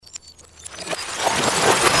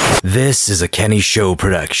This is a Kenny Show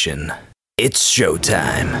production. It's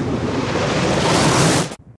showtime.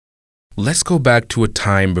 Let's go back to a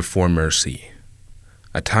time before mercy.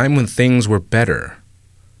 A time when things were better.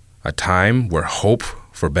 A time where hope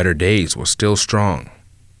for better days was still strong.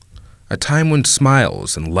 A time when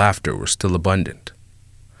smiles and laughter were still abundant.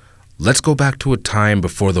 Let's go back to a time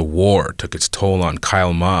before the war took its toll on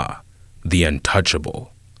Kyle Ma, the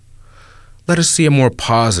Untouchable. Let us see a more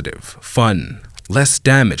positive, fun, less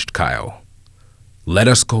damaged Kyle. Let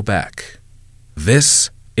us go back. This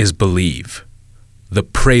is Believe, the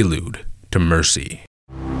prelude to mercy.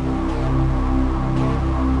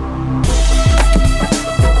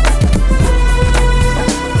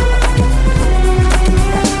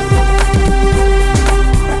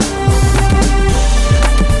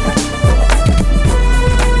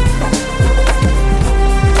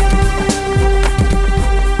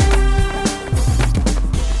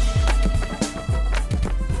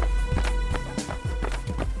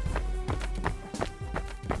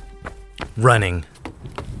 Running.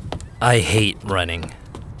 I hate running.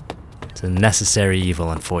 It's a necessary evil,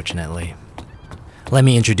 unfortunately. Let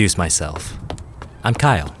me introduce myself. I'm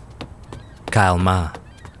Kyle. Kyle Ma.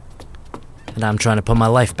 And I'm trying to put my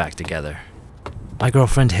life back together. My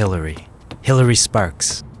girlfriend Hilary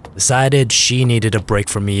Sparks, decided she needed a break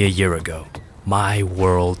from me a year ago. My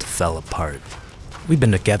world fell apart. We've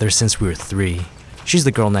been together since we were 3. She's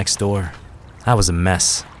the girl next door. I was a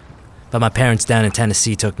mess. But my parents down in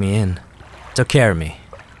Tennessee took me in. Took care of me.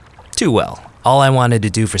 Too well. All I wanted to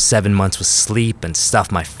do for 7 months was sleep and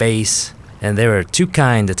stuff my face, and they were too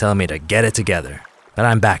kind to tell me to get it together. But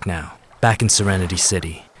I'm back now, back in Serenity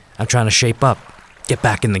City. I'm trying to shape up, get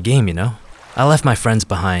back in the game, you know? I left my friends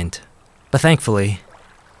behind, but thankfully,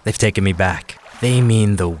 they've taken me back. They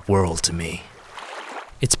mean the world to me.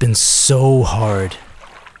 It's been so hard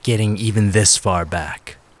getting even this far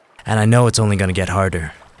back, and I know it's only gonna get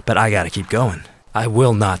harder, but I gotta keep going. I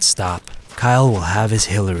will not stop. Kyle will have his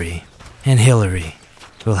Hilary, and Hilary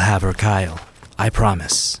will have her Kyle. I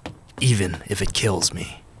promise, even if it kills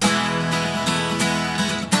me.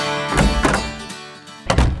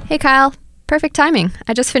 Hey Kyle, perfect timing.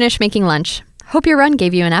 I just finished making lunch. Hope your run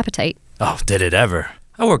gave you an appetite. Oh, did it ever.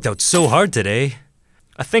 I worked out so hard today.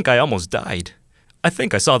 I think I almost died. I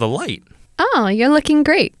think I saw the light. Oh, you're looking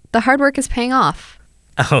great. The hard work is paying off.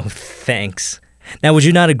 Oh, thanks. Now, would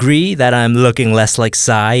you not agree that I'm looking less like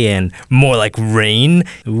Psy and more like Rain?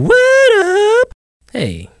 What up?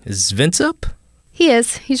 Hey, is Vince up? He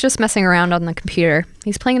is. He's just messing around on the computer.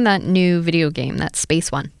 He's playing that new video game, that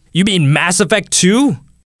space one. You mean Mass Effect 2?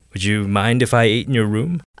 Would you mind if I ate in your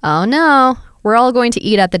room? Oh no. We're all going to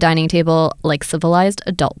eat at the dining table like civilized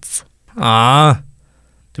adults. Ah,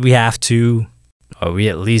 do we have to? Are we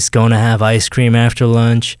at least going to have ice cream after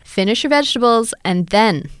lunch? Finish your vegetables and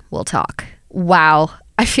then we'll talk. Wow,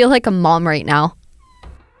 I feel like a mom right now.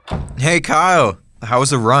 Hey Kyle, how was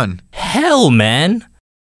the run? Hell, man.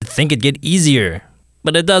 I'd think it'd get easier,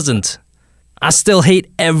 but it doesn't. I still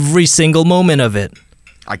hate every single moment of it.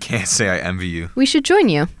 I can't say I envy you. We should join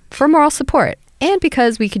you for moral support and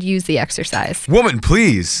because we could use the exercise. Woman,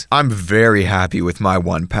 please. I'm very happy with my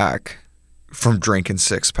 1-pack from drinking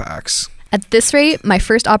 6-packs. At this rate, my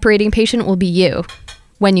first operating patient will be you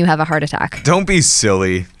when you have a heart attack. Don't be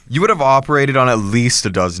silly. You would have operated on at least a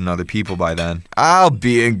dozen other people by then. I'll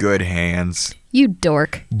be in good hands. You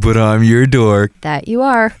dork. But I'm your dork. That you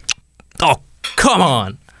are. Oh, come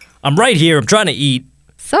on. I'm right here. I'm trying to eat.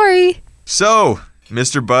 Sorry. So,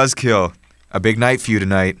 Mr. Buzzkill, a big night for you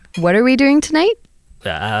tonight. What are we doing tonight?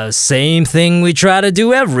 Same thing we try to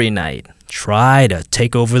do every night. Try to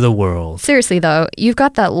take over the world. Seriously, though, you've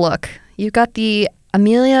got that look. You've got the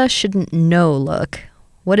Amelia shouldn't know look.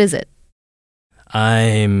 What is it?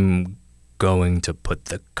 I'm going to put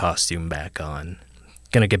the costume back on.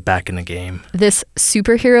 Gonna get back in the game. This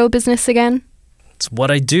superhero business again? It's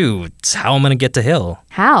what I do. It's how I'm gonna get to Hill.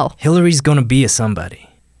 How? Hillary's gonna be a somebody.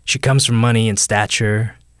 She comes from money and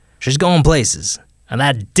stature. She's going places. And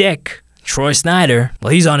that dick, Troy Snyder,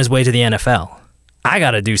 well, he's on his way to the NFL. I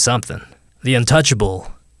gotta do something. The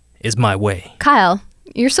Untouchable is my way. Kyle,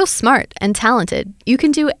 you're so smart and talented. You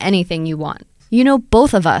can do anything you want. You know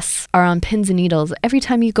both of us are on pins and needles every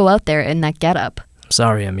time you go out there in that getup. I'm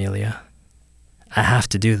sorry, Amelia. I have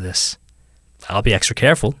to do this. I'll be extra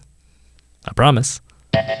careful. I promise.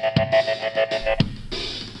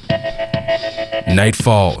 Night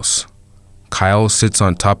falls. Kyle sits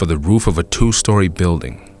on top of the roof of a 2-story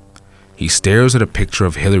building. He stares at a picture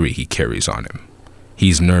of Hilary he carries on him.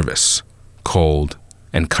 He's nervous, cold,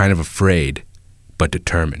 and kind of afraid, but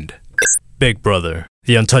determined. Big brother,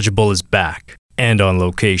 the Untouchable is back. and on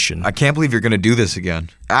location. I can't believe you're gonna do this again.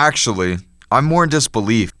 Actually, I'm more in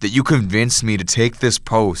disbelief that you convinced me to take this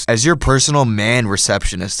post as your personal man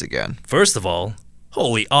receptionist again. First of all,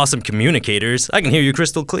 holy awesome communicators. I can hear you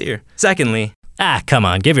crystal clear. Secondly, come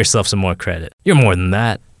on, give yourself some more credit. You're more than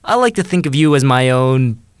that. I like to think of you as my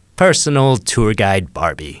own personal tour guide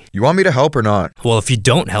Barbie. You want me to help or not? Well, if you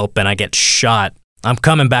don't help and I get shot, I'm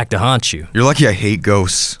coming back to haunt you. You're lucky I hate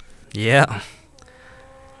ghosts. Yeah.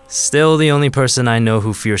 Still the only person I know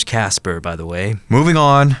who fears Casper, by the way. Moving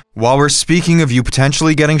on. While we're speaking of you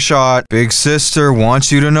potentially getting shot, Big Sister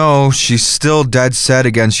wants you to know she's still dead set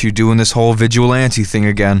against you doing this whole vigilante thing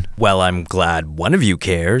again. Well, I'm glad one of you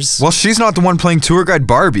cares. Well, she's not the one playing tour guide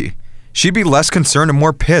Barbie. She'd be less concerned and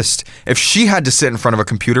more pissed if she had to sit in front of a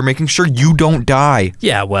computer making sure you don't die.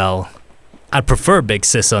 Yeah, well, I'd prefer Big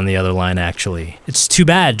Sis on the other line, actually. It's too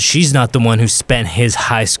bad she's not the one who spent his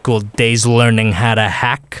high school days learning how to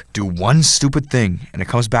hack. Do one stupid thing, and it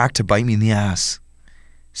comes back to bite me in the ass.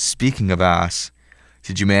 Speaking of ass,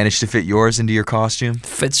 did you manage to fit yours into your costume?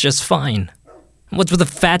 Fits just fine. What's with the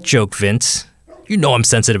fat joke, Vince? You know I'm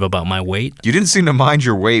sensitive about my weight. You didn't seem to mind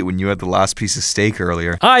your weight when you had the last piece of steak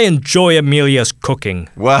earlier. I enjoy Amelia's cooking.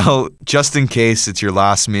 Well, just in case it's your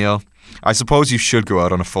last meal, I suppose you should go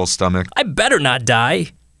out on a full stomach. I better not die.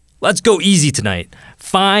 Let's go easy tonight.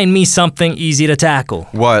 Find me something easy to tackle.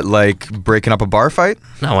 What, like breaking up a bar fight?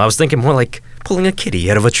 No, I was thinking more like pulling a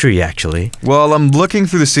kitty out of a tree, actually. Well, I'm looking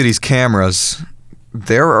through the city's cameras.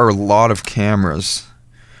 There are a lot of cameras.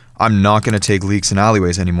 I'm not going to take leaks in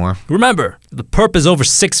alleyways anymore. Remember, the perp is over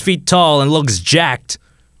 6 feet tall and looks jacked.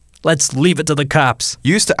 Let's leave it to the cops.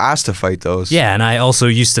 You used to ask to fight those. Yeah, and I also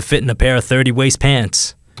used to fit in a pair of 30 waist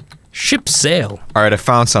pants. Ship sail. All right, I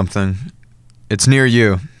found something. It's near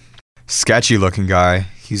you. Sketchy looking guy.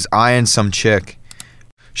 He's eyeing some chick.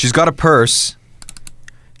 She's got a purse.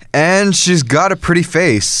 And she's got a pretty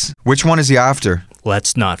face. Which one is he after?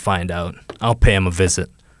 Let's not find out. I'll pay him a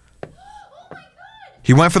visit.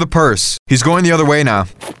 He went for the purse. He's going the other way now.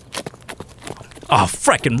 Oh,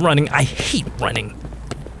 frickin' running. I hate running.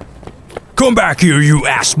 Come back here, you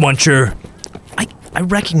ass muncher. I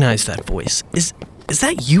recognize that voice. Is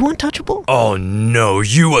that you, Untouchable? Oh no,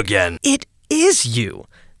 you again. It is you.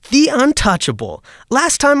 The Untouchable.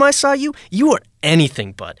 Last time I saw you, you were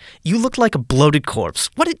anything but. You looked like a bloated corpse.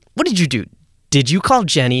 What did you do? Did you call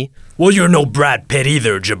Jenny? Well, you're no Brad Pitt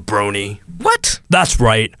either, jabroni. What? That's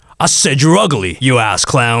right. I said you're ugly, you ass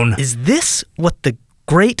clown. Is this what the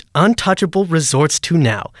great Untouchable resorts to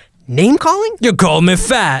now? Name calling? You called me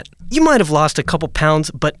fat. You might have lost a couple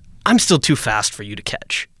pounds, but I'm still too fast for you to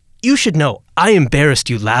catch. You should know, I embarrassed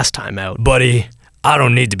you last time out. Buddy, I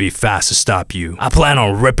don't need to be fast to stop you. I plan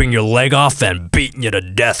on ripping your leg off and beating you to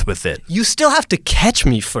death with it. You still have to catch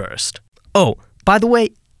me first. Oh, by the way,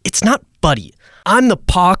 it's not Buddy. I'm the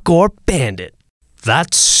parkour bandit.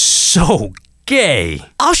 That's so gay.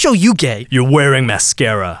 I'll show you gay. You're wearing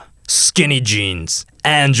mascara, skinny jeans,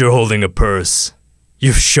 and you're holding a purse.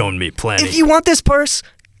 You've shown me plenty. If you want this purse,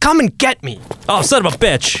 come and get me. Oh, son of a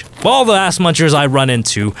bitch. All the ass munchers I run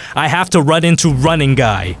into, I have to run into running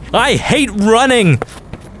guy. I hate running.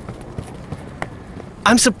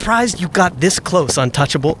 I'm surprised you got this close,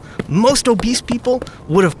 Untouchable. Most obese people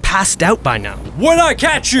would have passed out by now. When I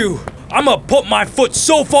catch you, I'm gonna put my foot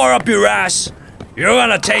so far up your ass, you're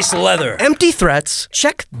gonna taste leather. Empty threats.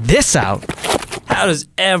 Check this out. How does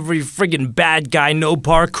every friggin' bad guy know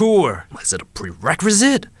parkour? Is it a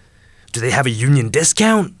prerequisite? Do they have a union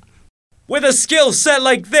discount? With a skill set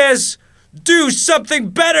like this, do something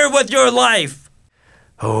better with your life.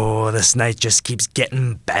 Oh, this night just keeps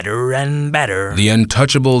getting better and better. The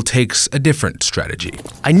Untouchable takes a different strategy.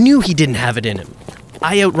 I knew he didn't have it in him.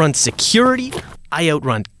 I outrun security, I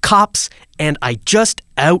outrun cops, and I just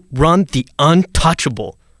outrun the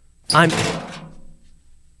Untouchable. I'm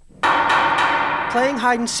playing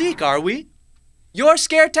hide and seek, are we? Your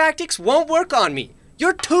scare tactics won't work on me.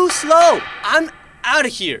 You're too slow. I'm out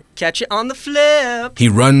of here. Catch it on the flip. He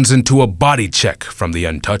runs into a body check from the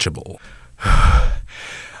Untouchable.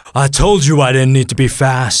 I told you I didn't need to be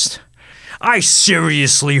fast. I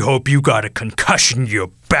seriously hope you got a concussion,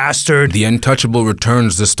 you bastard. The Untouchable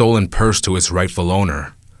returns the stolen purse to its rightful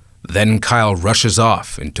owner. Then Kyle rushes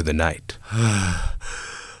off into the night.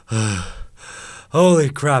 Holy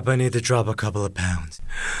crap, I need to drop a couple of pounds.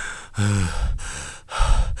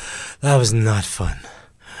 That was not fun.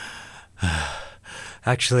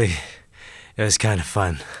 Actually, it was kind of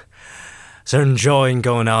fun. Certain joy in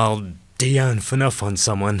going all Dion Fanuff on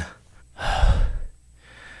someone.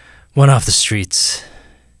 One off the streets.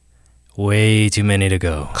 Way too many to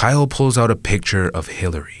go. Kyle pulls out a picture of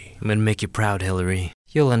Hilary. I'm gonna make you proud, Hilary.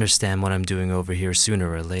 You'll understand what I'm doing over here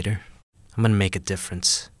sooner or later. I'm gonna make a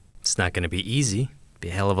difference. It's not gonna be easy. It'd be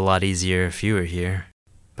a hell of a lot easier if you were here.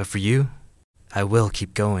 But for you, I will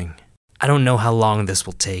keep going. I don't know how long this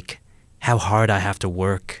will take, how hard I have to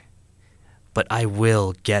work. But I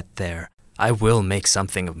will get there. I will make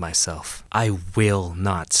something of myself. I will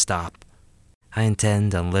not stop. I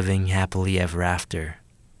intend on living happily ever after.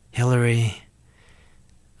 Hilary,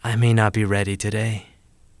 I may not be ready today.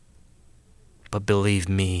 But believe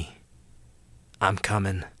me, I'm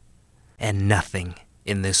coming. And nothing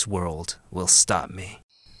in this world will stop me.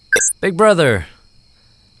 Big brother,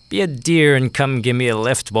 be a dear and come give me a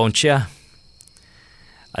lift, won't ya?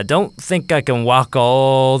 I don't think I can walk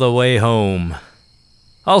all the way home.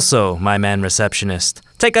 Also, my man receptionist,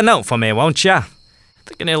 take a note for me, won't ya?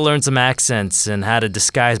 Thinking to learn some accents and how to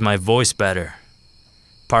disguise my voice better.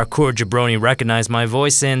 Parkour jabroni recognized my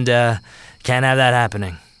voice and can't have that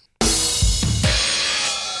happening.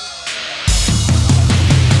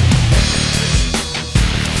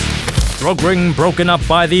 Drug ring broken up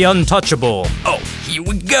by the Untouchable. Oh, here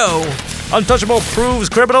we go. Untouchable proves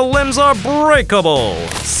criminal limbs are breakable.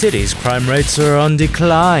 City's crime rates are on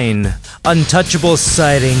decline. Untouchable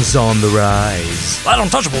sightings on the rise. That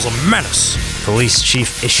Untouchable's a menace. Police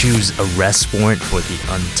chief issues arrest warrant for the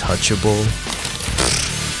Untouchable.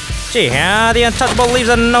 Gee, the Untouchable leaves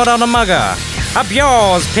a note on the mugger. Up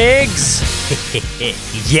yours, pigs.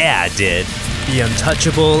 Yeah, I did. The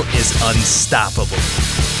Untouchable is unstoppable.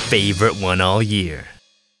 Favorite one all year.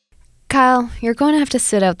 Kyle, you're going to have to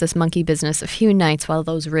sit out this monkey business a few nights while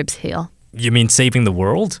those ribs heal. You mean saving the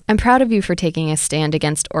world? I'm proud of you for taking a stand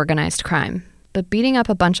against organized crime, but beating up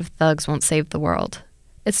a bunch of thugs won't save the world.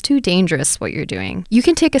 It's too dangerous what you're doing. You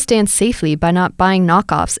can take a stand safely by not buying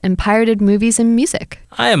knockoffs and pirated movies and music.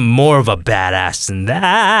 I am more of a badass than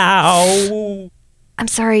that. I'm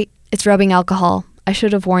sorry, it's rubbing alcohol. I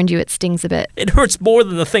should have warned you it stings a bit. It hurts more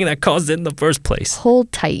than the thing that caused it in the first place.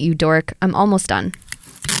 Hold tight, you dork. I'm almost done.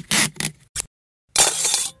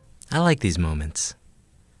 I like these moments.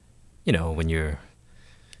 You know, when you're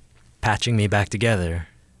patching me back together.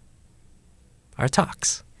 Our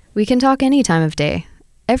talks. We can talk any time of day.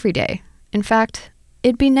 Every day. In fact,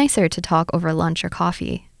 it'd be nicer to talk over lunch or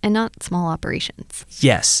coffee and not small operations.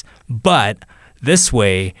 Yes, but this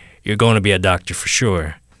way, you're going to be a doctor for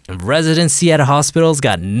sure. And residency at a hospital's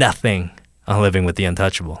got nothing on living with the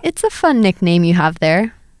Untouchable. It's a fun nickname you have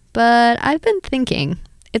there, but I've been thinking,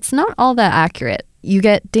 it's not all that accurate. You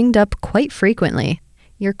get dinged up quite frequently.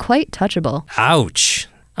 You're quite touchable. Ouch.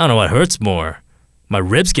 I don't know what hurts more. My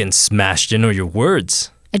ribs getting smashed in or your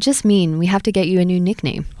words. I just mean we have to get you a new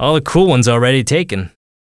nickname. All the cool ones already taken.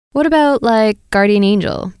 What about, like, Guardian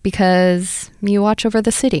Angel, because you watch over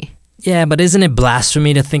the city? Yeah, but isn't it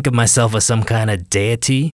blasphemy to think of myself as some kind of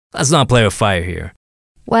deity? Let's not play with fire here.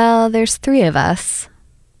 Well, there's 3 of us.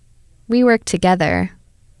 We work together.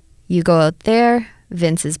 You go out there,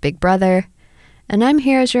 Vince is big brother, and I'm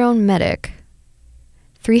here as your own medic.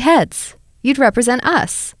 3 heads. You'd represent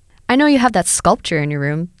us. I know you have that sculpture in your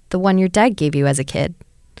room, the one your dad gave you as a kid.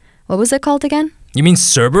 What was it called again? You mean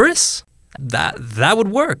Cerberus? That would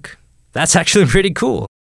work. That's actually pretty cool.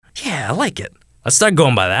 Yeah, I like it. Let's start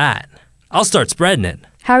going by that. I'll start spreading it.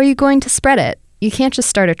 How are you going to spread it? You can't just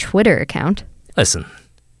start a Twitter account. Listen,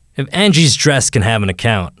 if Angie's Dress can have an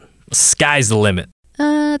account, the sky's the limit.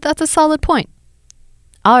 That's a solid point.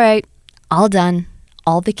 All right, all done.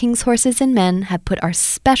 All the king's horses and men have put our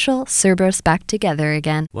special Cerberus back together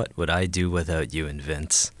again. What would I do without you and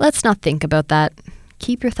Vince? Let's not think about that.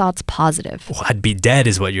 Keep your thoughts positive. Well, I'd be dead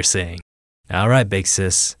is what you're saying. All right, big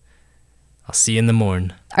sis. I'll see you in the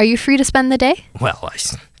morning. Are you free to spend the day? Well, I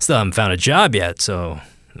still haven't found a job yet, so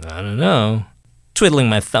I don't know. Twiddling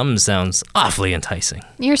my thumbs sounds awfully enticing.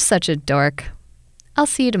 You're such a dork. I'll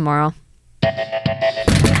see you tomorrow. Hey,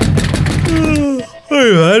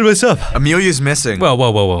 man, what's up? Amelia's missing. Whoa.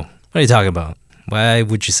 What are you talking about? Why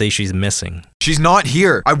would you say she's missing? She's not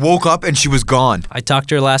here. I woke up and she was gone. I talked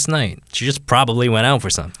to her last night. She just probably went out for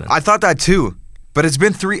something. I thought that too, but it's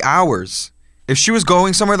been 3 hours. If she was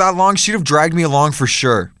going somewhere that long, she'd have dragged me along for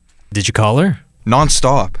sure. Did you call her?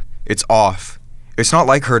 Non-stop. It's off. It's not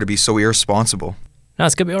like her to be so irresponsible. No,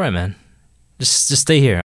 it's gonna be all right, man. Just stay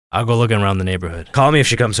here. I'll go looking around the neighborhood. Call me if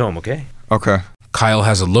she comes home, okay? Okay. Kyle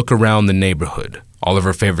has a look around the neighborhood, all of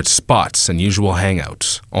her favorite spots and usual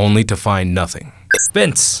hangouts, only to find nothing.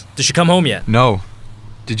 Vince, did she come home yet? No.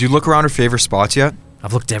 Did you look around her favorite spots yet?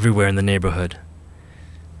 I've looked everywhere in the neighborhood.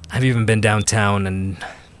 I've even been downtown and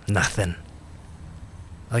nothing.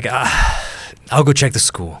 I'll go check the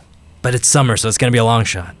school. But it's summer, so it's gonna be a long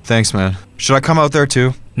shot. Thanks, man. Should I come out there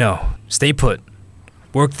too? No, stay put.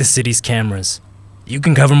 Work the city's cameras. You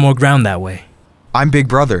can cover more ground that way. I'm Big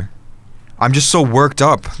Brother. I'm just so worked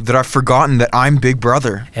up that I've forgotten that I'm Big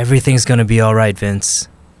Brother. Everything's gonna be alright, Vince.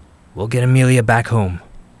 We'll get Amelia back home,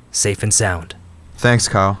 safe and sound. Thanks,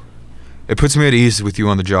 Kyle. It puts me at ease with you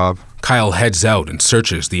on the job. Kyle heads out and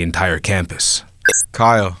searches the entire campus.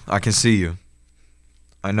 Kyle, I can see you.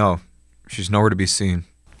 I know. She's nowhere to be seen.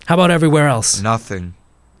 How about everywhere else? Nothing.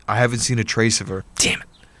 I haven't seen a trace of her. Damn it.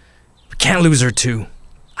 We can't lose her too.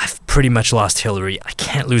 I've pretty much lost Hilary. I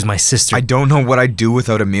can't lose my sister. I don't know what I'd do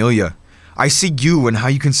without Amelia. I see you and how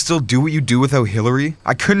you can still do what you do without Hilary.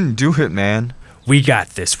 I couldn't do it, man. We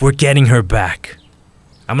got this. We're getting her back.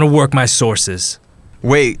 I'm gonna work my sources.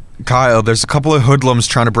 Wait, Kyle, there's a couple of hoodlums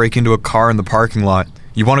trying to break into a car in the parking lot.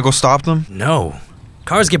 You want to go stop them? No.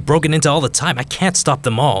 Cars get broken into all the time. I can't stop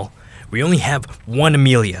them all. We only have one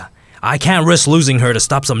Amelia. I can't risk losing her to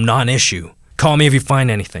stop some non-issue. Call me if you find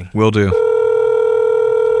anything. Will do.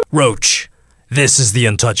 Roach, this is the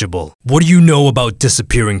Untouchable. What do you know about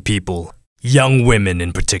disappearing people? Young women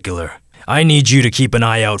in particular. I need you to keep an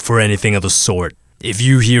eye out for anything of the sort. If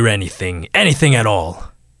you hear anything at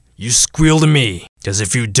all, you squeal to me, because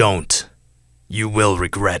if you don't, you will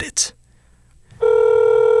regret it.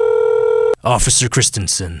 Officer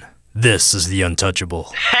Christensen, this is the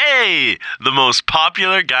Untouchable. Hey, the most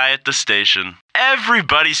popular guy at the station.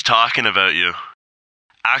 Everybody's talking about you.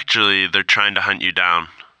 Actually, they're trying to hunt you down.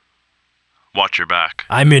 Watch your back.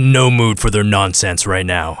 I'm in no mood for their nonsense right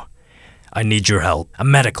now. I need your help. A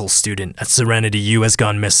medical student at Serenity U has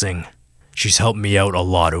gone missing. She's helped me out a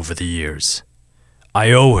lot over the years.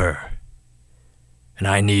 I owe her. And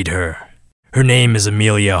I need her. Her name is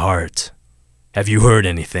Amelia Hart. Have you heard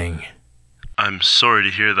anything? I'm sorry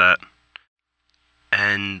to hear that.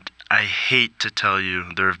 And I hate to tell you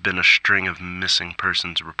there have been a string of missing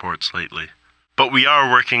persons reports lately. But we are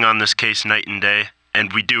working on this case night and day,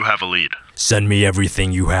 and we do have a lead. Send me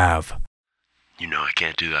everything you have. You know I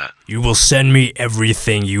can't do that. You will send me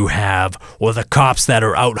everything you have, or the cops that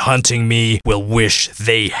are out hunting me will wish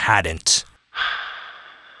they hadn't.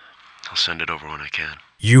 I'll send it over when I can.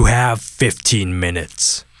 You have 15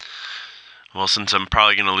 minutes. Well, since I'm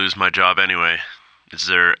probably going to lose my job anyway, is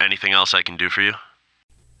there anything else I can do for you?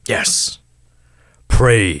 Yes.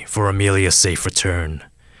 Pray for Amelia's safe return,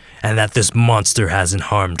 and that this monster hasn't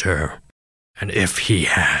harmed her. And if he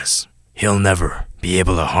has, he'll never be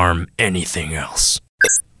able to harm anything else.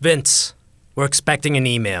 Vince, we're expecting an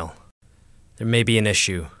email. There may be an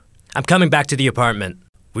issue. I'm coming back to the apartment.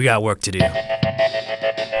 We got work to do.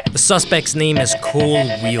 The suspect's name is Cole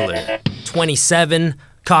Wheeler. 27,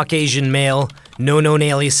 Caucasian male, no known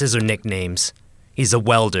aliases or nicknames. He's a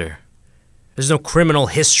welder. There's no criminal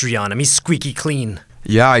history on him. He's squeaky clean.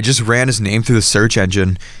 Yeah, I just ran his name through the search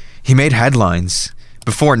engine. He made headlines.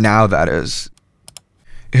 Before now, that is.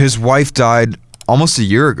 His wife died almost a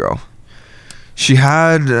year ago. She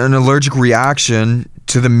had an allergic reaction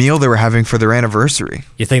to the meal they were having for their anniversary.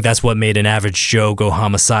 You think that's what made an average Joe go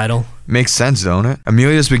homicidal? Makes sense, don't it?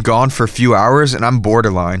 Amelia's been gone for a few hours and I'm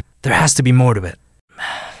borderline. There has to be more to it.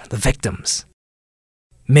 The victims.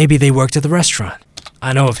 Maybe they worked at the restaurant.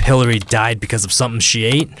 I know if Hilary died because of something she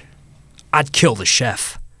ate, I'd kill the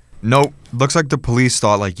chef. Nope. Looks like the police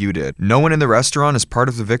thought like you did. No one in the restaurant is part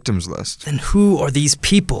of the victims list. Then who are these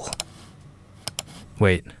people?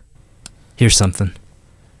 Wait. Here's something.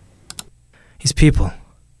 These people.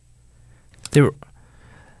 They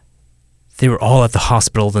were all at the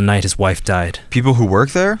hospital the night his wife died. People who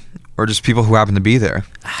work there? Or just people who happen to be there?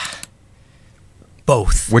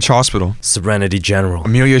 Both. Which hospital? Serenity General.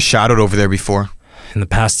 Amelia's shadowed over there before. In the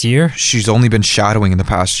past year? She's only been shadowing in the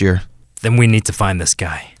past year. Then we need to find this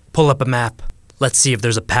guy. Pull up a map. Let's see if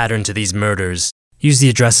there's a pattern to these murders. Use the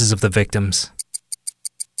addresses of the victims.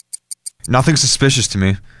 Nothing suspicious to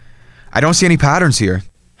me. I don't see any patterns here.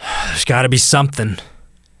 There's gotta be something.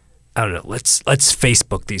 I don't know, let's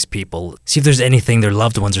Facebook these people. See if there's anything their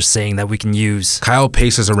loved ones are saying that we can use. Kyle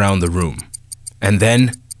paces around the room. And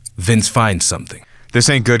then, Vince finds something. This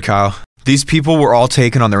ain't good, Kyle. These people were all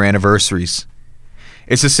taken on their anniversaries.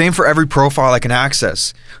 It's the same for every profile I can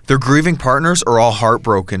access. Their grieving partners are all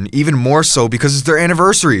heartbroken, even more so because it's their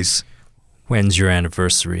anniversaries. When's your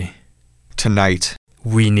anniversary? Tonight.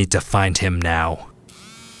 We need to find him now.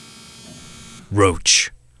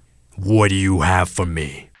 Roach, what do you have for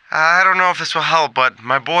me? I don't know if this will help, but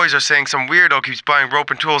my boys are saying some weirdo keeps buying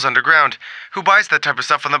rope and tools underground. Who buys that type of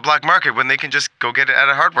stuff on the black market when they can just go get it at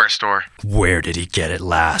a hardware store? Where did he get it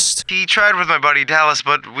last? He tried with my buddy Dallas,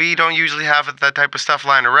 but we don't usually have that type of stuff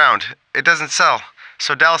lying around. It doesn't sell.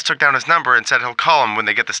 so Dallas took down his number and said he'll call him when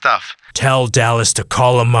they get the stuff. Tell Dallas to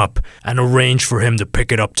call him up and arrange for him to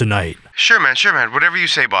pick it up tonight. Sure, man. Whatever you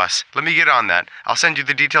say, boss. Let me get on that. I'll send you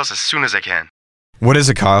the details as soon as I can. What is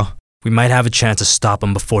it, Kyle? We might have a chance to stop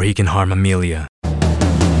him before he can harm Amelia.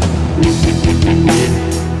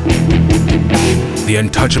 The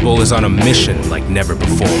Untouchable is on a mission like never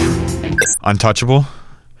before. Untouchable?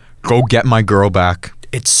 Go get my girl back.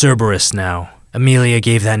 It's Cerberus now. Amelia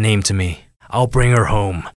gave that name to me. I'll bring her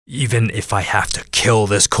home, even if I have to kill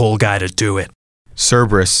this coal guy to do it.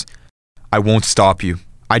 Cerberus, I won't stop you.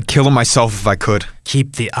 I'd kill him myself if I could.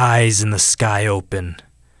 Keep the eyes in the sky open.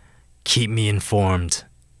 Keep me informed,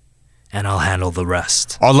 and I'll handle the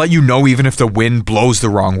rest. I'll let you know even if the wind blows the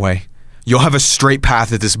wrong way. You'll have a straight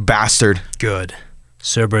path at this bastard. Good.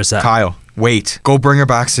 Cerberus, Kyle, wait. Go bring her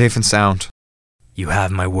back safe and sound. You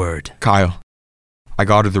have my word. Kyle, I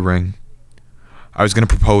got her the ring. I was gonna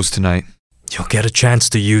propose tonight. You'll get a chance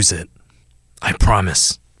to use it. I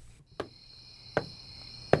promise.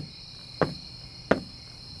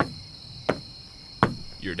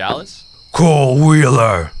 You're Dallas? Cole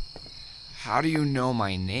Wheeler. How do you know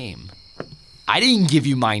my name? I didn't give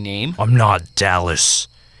you my name. I'm not Dallas.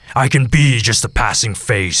 I can be just a passing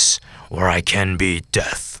face, or I can be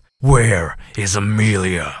death. Where is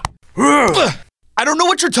Amelia? I don't know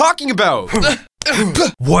what you're talking about.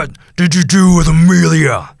 What did you do with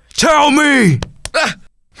Amelia? Tell me!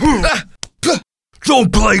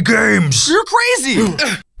 Don't play games! You're crazy!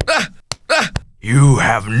 You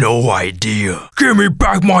have no idea. Give me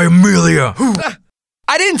back my Amelia!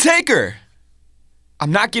 I didn't take her.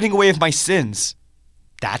 I'm not getting away with my sins.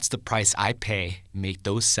 That's the price I pay. Make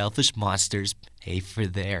those selfish monsters pay for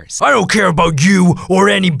theirs. I don't care about you or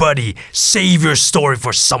anybody. Save your story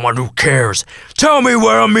for someone who cares. Tell me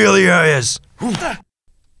where Amelia is.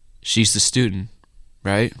 She's the student,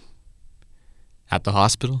 right? At the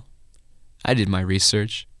hospital. I did my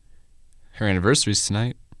research. Her anniversary's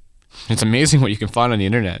tonight. It's amazing what you can find on the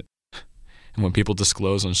internet and what people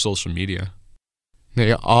disclose on social media.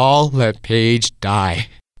 They all let Paige die.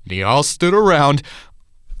 They all stood around,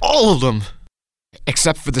 all of them,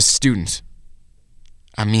 except for the student,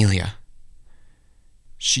 Amelia.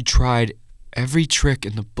 She tried every trick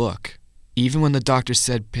in the book, even when the doctor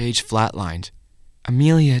said Paige flatlined.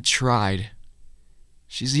 Amelia tried.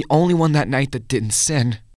 She's the only one that night that didn't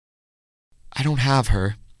sin. I don't have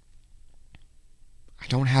her. I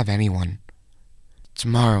don't have anyone.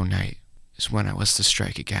 Tomorrow night is when I was to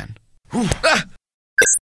strike again.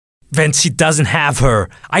 Vince, he doesn't have her.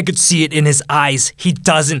 I could see it in his eyes. He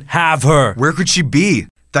doesn't have her. Where could she be?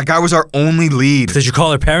 That guy was our only lead. Did you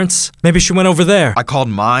call her parents? Maybe she went over there. I called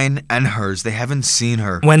mine and hers. They haven't seen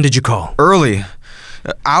her. When did you call? Early.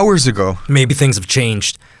 Hours ago. Maybe things have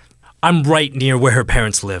changed. I'm right near where her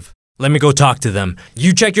parents live. Let me go talk to them.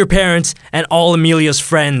 You check your parents and all Amelia's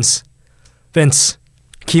friends. Vince,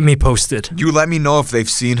 keep me posted. You let me know if they've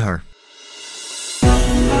seen her.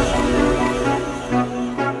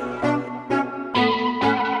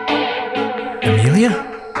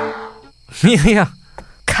 Amelia?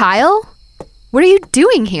 Kyle? What are you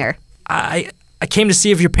doing here? I came to see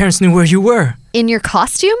if your parents knew where you were. In your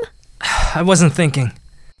costume? I wasn't thinking.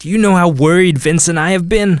 Do you know how worried Vince and I have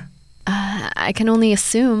been? I can only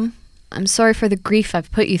assume. I'm sorry for the grief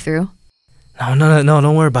I've put you through. No,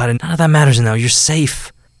 don't worry about it. None of that matters now. You're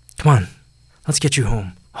safe. Come on, let's get you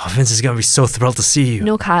home. Oh, Vince is gonna be so thrilled to see you.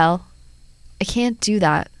 No, Kyle. I can't do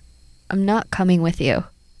that. I'm not coming with you.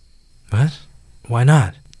 What? Why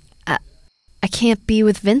not? I can't be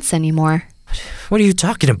with Vince anymore. What are you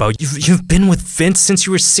talking about? You've been with Vince since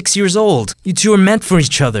you were 6 years old. You two are meant for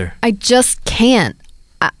each other. I just can't.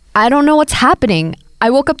 I don't know what's happening.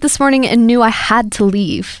 I woke up this morning and knew I had to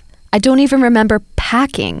leave. I don't even remember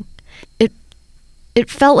packing. It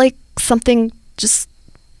felt like something just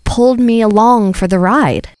pulled me along for the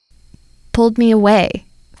ride. Pulled me away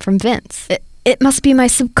from Vince. It must be my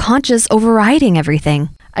subconscious overriding everything.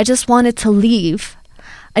 I just wanted to leave.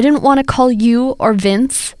 I didn't want to call you or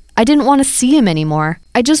Vince. I didn't want to see him anymore.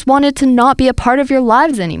 I just wanted to not be a part of your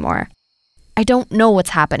lives anymore. I don't know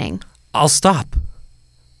what's happening. I'll stop.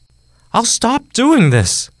 I'll stop doing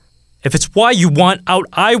this. If it's why you want out,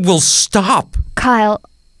 I will stop. Kyle,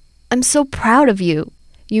 I'm so proud of you.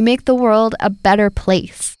 You make the world a better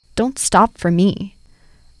place. Don't stop for me.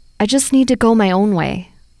 I just need to go my own way.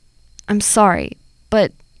 I'm sorry,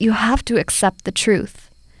 but you have to accept the truth.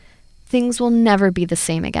 Things will never be the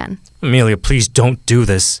same again. Amelia, please don't do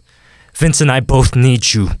this. Vince and I both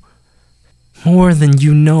need you. More than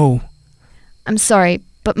you know. I'm sorry,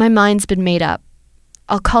 but my mind's been made up.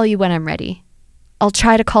 I'll call you when I'm ready. I'll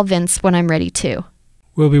try to call Vince when I'm ready too.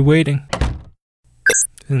 We'll be waiting.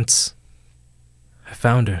 Vince, I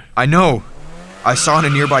found her. I know. I saw in a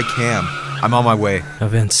nearby cam. I'm on my way. Now,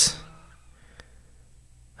 Vince,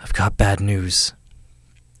 I've got bad news.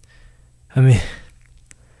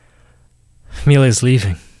 Amelia's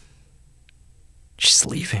leaving. She's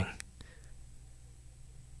leaving.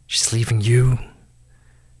 She's leaving you.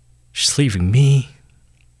 She's leaving me.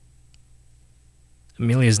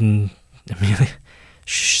 Amelia,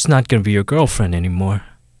 she's not gonna be your girlfriend anymore.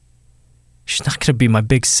 She's not gonna be my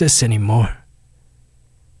big sis anymore.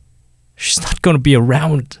 She's not gonna be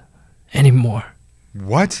around anymore.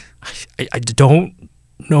 What? I don't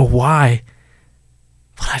know why,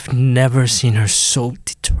 but I've never seen her so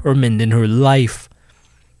determined in her life.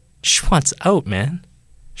 She wants out, man.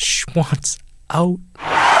 She wants out.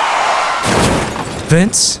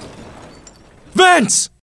 Vince? Vince!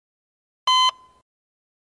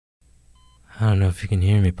 I don't know if you can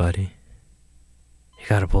hear me, buddy. You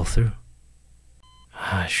gotta pull through.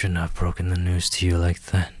 I shouldn't have broken the news to you like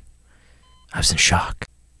that. I was in shock.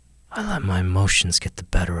 I let my emotions get the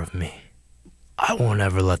better of me. I won't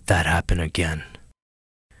ever let that happen again.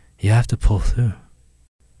 You have to pull through.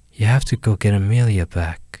 You have to go get Amelia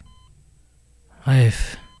back.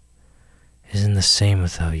 Life isn't the same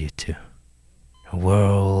without you two. The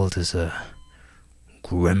world is a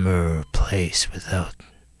grimmer place without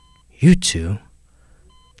you two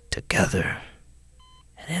together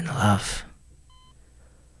and in love.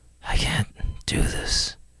 I can't do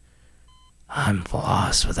this. I'm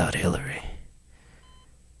lost without Hilary.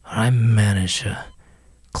 But I managed to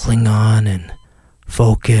cling on and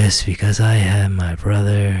focus because I had my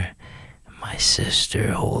brother and my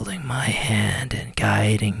sister holding my hand and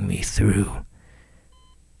guiding me through.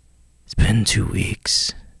 It's been 2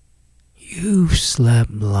 weeks. You've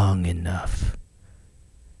slept long enough.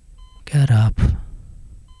 Get up.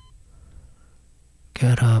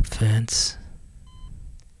 Get up, Vince.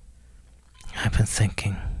 I've been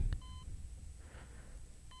thinking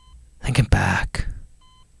back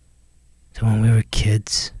to when we were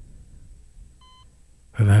kids.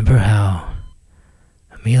 Remember how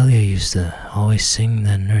Amelia used to always sing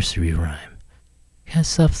that nursery rhyme? Can't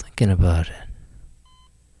stop thinking about it.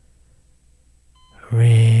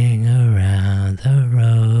 Ring around the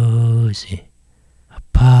rosy, a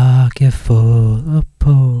pocket full of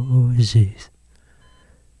posies.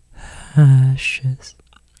 Ashes,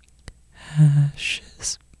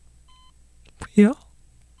 ashes, we all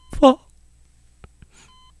fall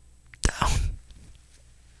down.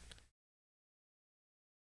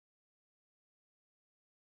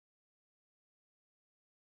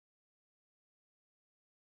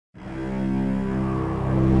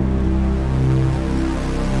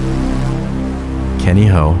 Kenny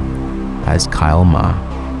Ho as Kyle Ma,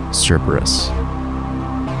 Cerberus.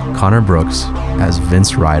 Connor Brooks as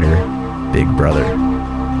Vince Ryder, Big Brother.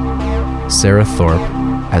 Sarah Thorpe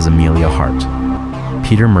as Amelia Hart.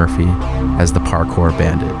 Peter Murphy as the Parkour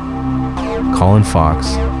Bandit. Colin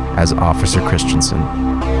Fox as Officer Christensen.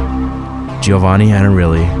 Giovanni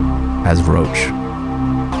Anarilli as Roach.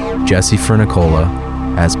 Jesse Fernicola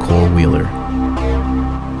as Cole Wheeler.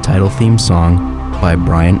 Title theme song by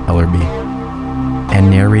Brian Ellerby and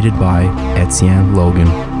narrated by Etienne Logan.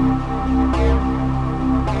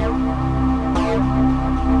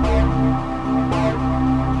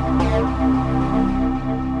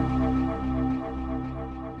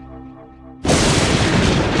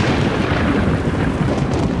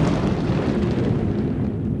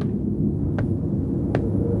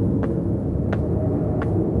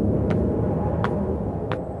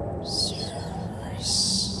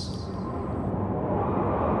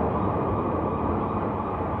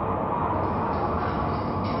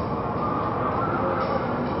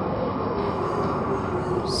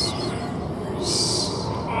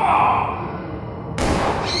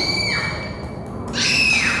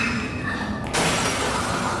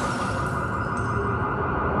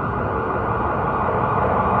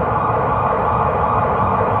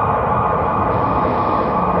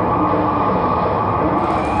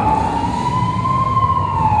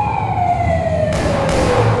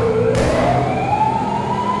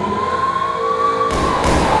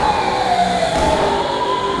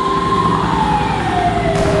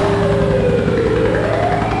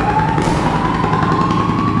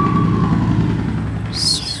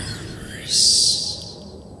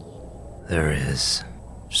 There is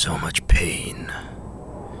so much pain,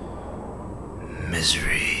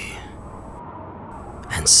 misery,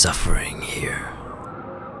 and suffering here.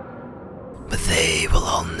 But they will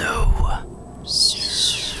all know.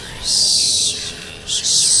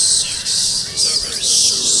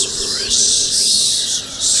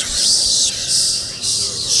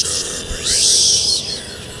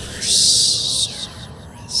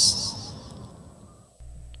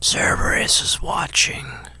 Cerberus is watching.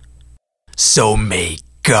 So may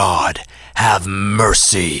God have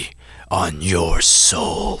mercy on your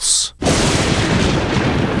souls.